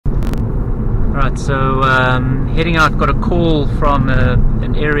Right, so heading out, got a call from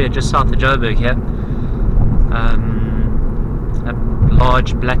an area just south of Joburg here. A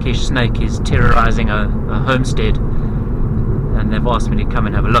large blackish snake is terrorizing a homestead, and they've asked me to come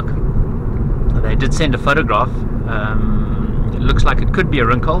and have a look. They did send a photograph. It looks like it could be a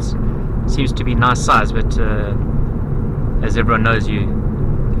Rinkhals. Seems to be nice size, but as everyone knows, you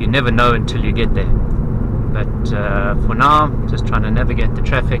never know until you get there. But for now, just trying to navigate the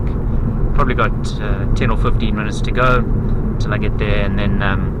traffic. Probably got 10 or 15 minutes to go till I get there, and then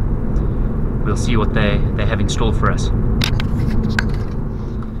we'll see what they have in store for us.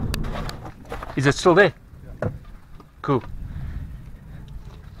 Is it still there? Yeah. Cool.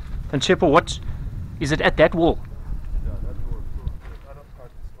 And Shepherd, what is it at that wall? Yeah, that wall. So the other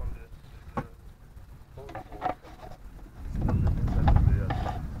part is on the inside of the yard.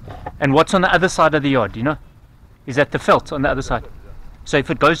 And what's on the other side of the yard? Do you know? Is that the felt on the other side? So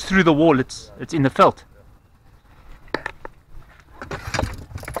if it goes through the wall, it's in the felt.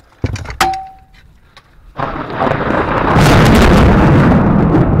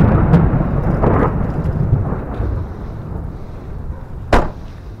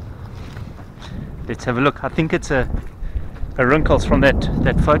 Let's have a look. I think it's a Rinkhals from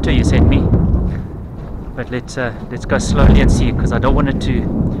that photo you sent me. But let's go slowly and see, because I don't want it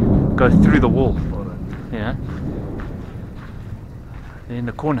to go through the wall. Yeah. In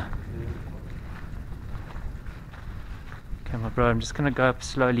the corner. Okay, my bro, I'm just gonna go up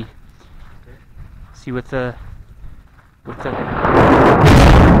slowly. See with the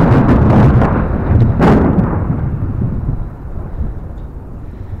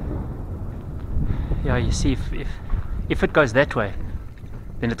yeah, you see, if it goes that way,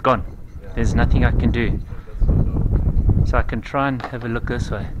 then it's gone. There's nothing I can do. So I can try and have a look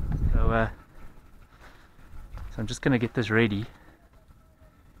this way. So I'm just gonna get this ready.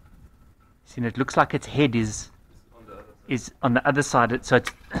 See, it looks like its head is on the other side, so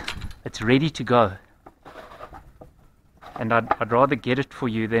it's ready to go. And I'd rather get it for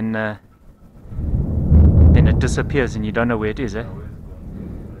you than it disappears and you don't know where it is, eh?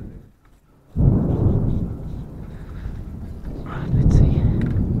 Right, let's see.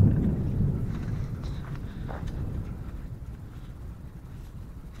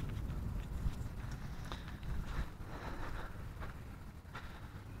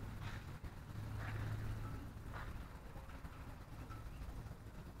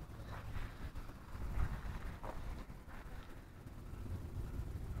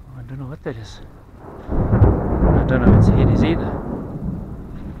 I don't know what that is. I don't know what its head is either.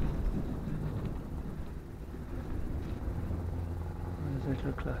 What does that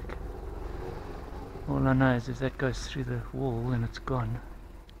look like? All I know is if that goes through the wall, then it's gone.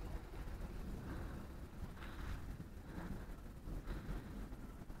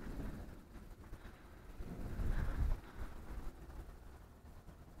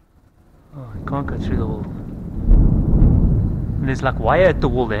 Oh, it can't go through the wall. And there's like wire at the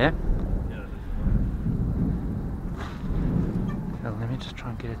wall there. Yeah. Well, let me just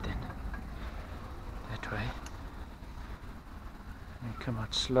try and get it then. That way. And come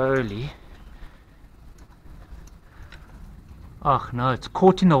out slowly. Oh no, it's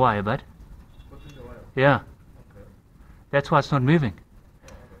caught in the wire, bud. What's in the wire? Yeah. Okay. That's why it's not moving.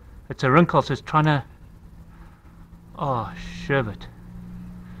 It's a Rinkhals, so it's trying to... Oh, sherbet.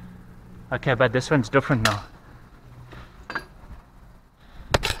 Okay, but this one's different now.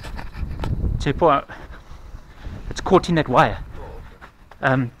 It's caught in that wire.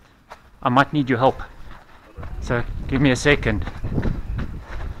 I might need your help, so give me a second.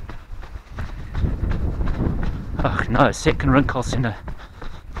 Oh no, a second Rinkhals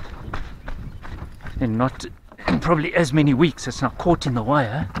in not probably as many weeks. It's not caught in the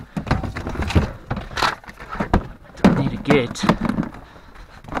wire. I need to get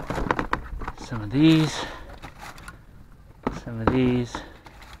some of these, some of these,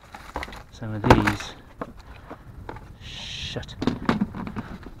 some of these. Shit.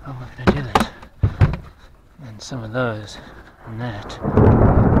 How am I going to do this? And some of those, and that.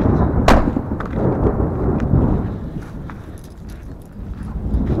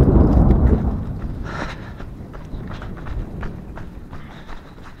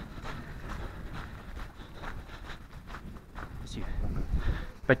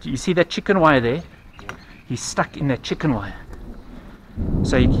 But you see that chicken wire there? He's stuck in that chicken wire.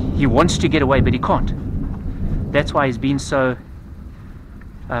 So he wants to get away, but he can't. That's why he's been so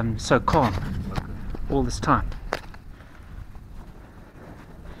calm all this time.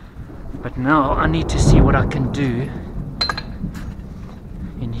 But now I need to see what I can do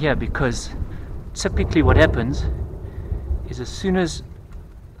in here, because typically what happens is as soon as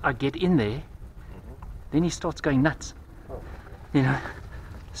I get in there, then he starts going nuts. You know.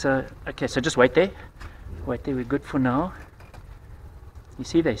 So okay, so just wait there. Wait there, we're good for now. You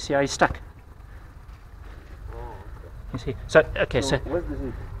see there, see how he's stuck? Oh, okay. You see? So okay, so where's the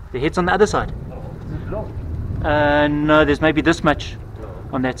head? the head's on the other side. Oh, is it long? No, there's maybe this much No.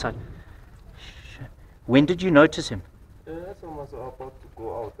 on that side. When did you notice him? That's almost about to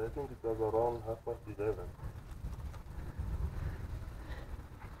go out. I think it was around 11:30.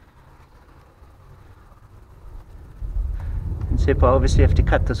 And Seppo, I obviously have to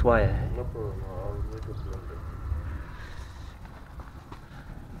cut this wire. No problem. I'll make a plan.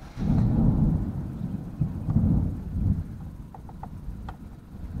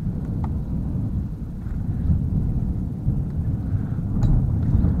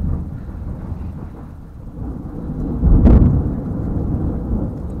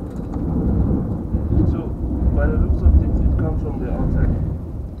 So, by the looks of things, it comes from the outside.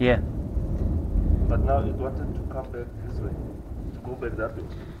 Yeah. But now it wanted to come back this way. To go back that way.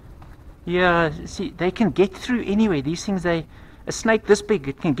 Yeah, see, they can get through anyway. These things, a snake this big,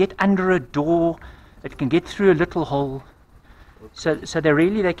 it can get under a door, it can get through a little hole. So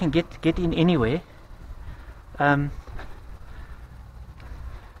they can get in anywhere.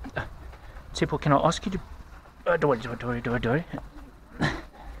 Seppo, can I ask you to do?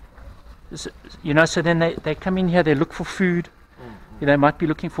 You know, so then they come in here, they look for food. They might be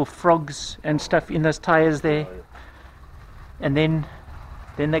looking for frogs and stuff in those tires there, and then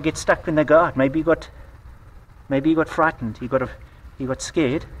they get stuck when they go out. Maybe he got frightened. He got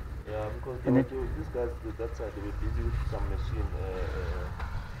scared. Yeah, because And then- these guys to that side, they were busy with some machine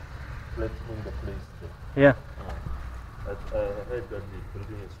flattening the place there. Yeah. I heard that they're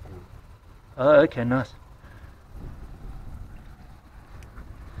building a school. Oh, okay, nice.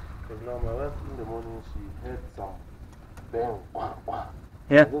 Because now my wife in the morning, she heard some bang. Wah, wah.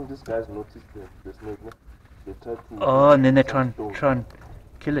 Yeah. I think these guys noticed the snake. No? They tried to. Oh, and then they some try and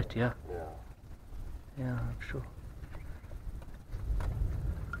kill it. Yeah. Yeah. Yeah, I'm sure.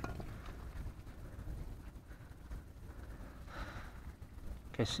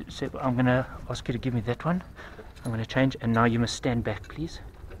 Okay, so I'm gonna ask you to give me that one. I'm gonna change, and now you must stand back, please.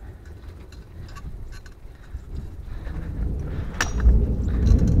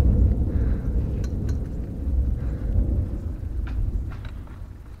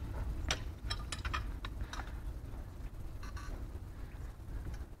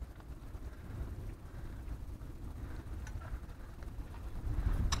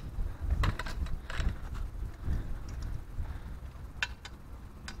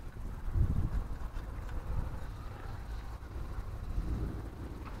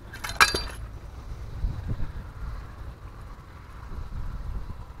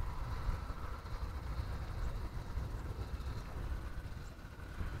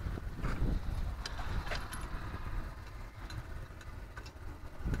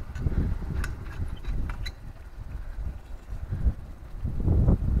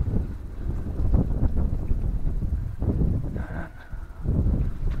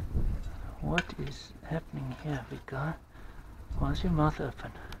 What is happening here, big guy? Why is your mouth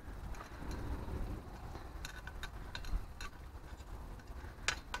open?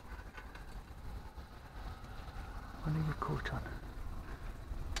 What are you caught on?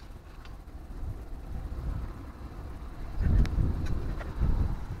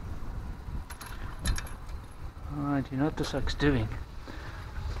 Alright, you know what this oak's doing?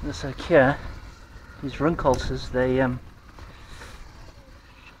 This oak here, these Rinkhals, they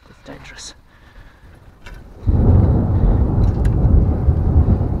it's dangerous.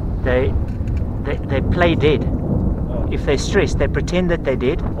 They play dead. Oh. If they're stressed, they pretend that they're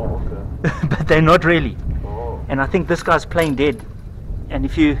dead, Oh, okay. but they're not really. Oh. And I think this guy's playing dead. And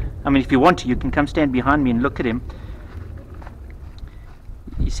if you want to, you can come stand behind me and look at him.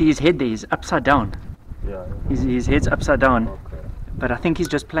 You see his head there, he's upside down. Yeah. His head's upside down. Okay. But I think he's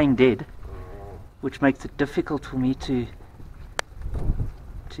just playing dead, which makes it difficult for me to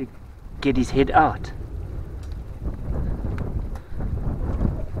get his head out.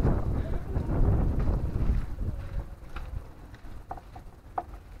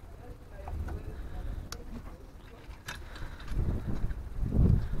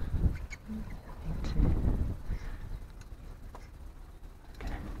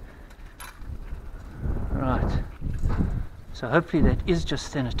 Right. So hopefully that is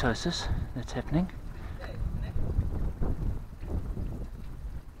just thanatosis that's happening.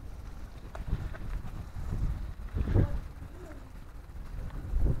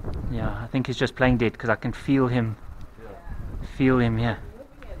 Yeah, I think he's just playing dead because I can feel him here.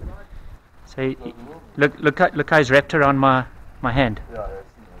 So look how he's wrapped around my hand. Yeah, I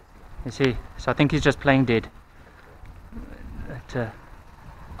see. You see, so I think he's just playing dead. But,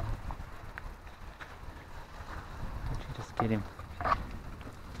 just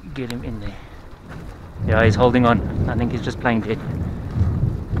get him in there. Yeah, he's holding on. I think he's just playing dead.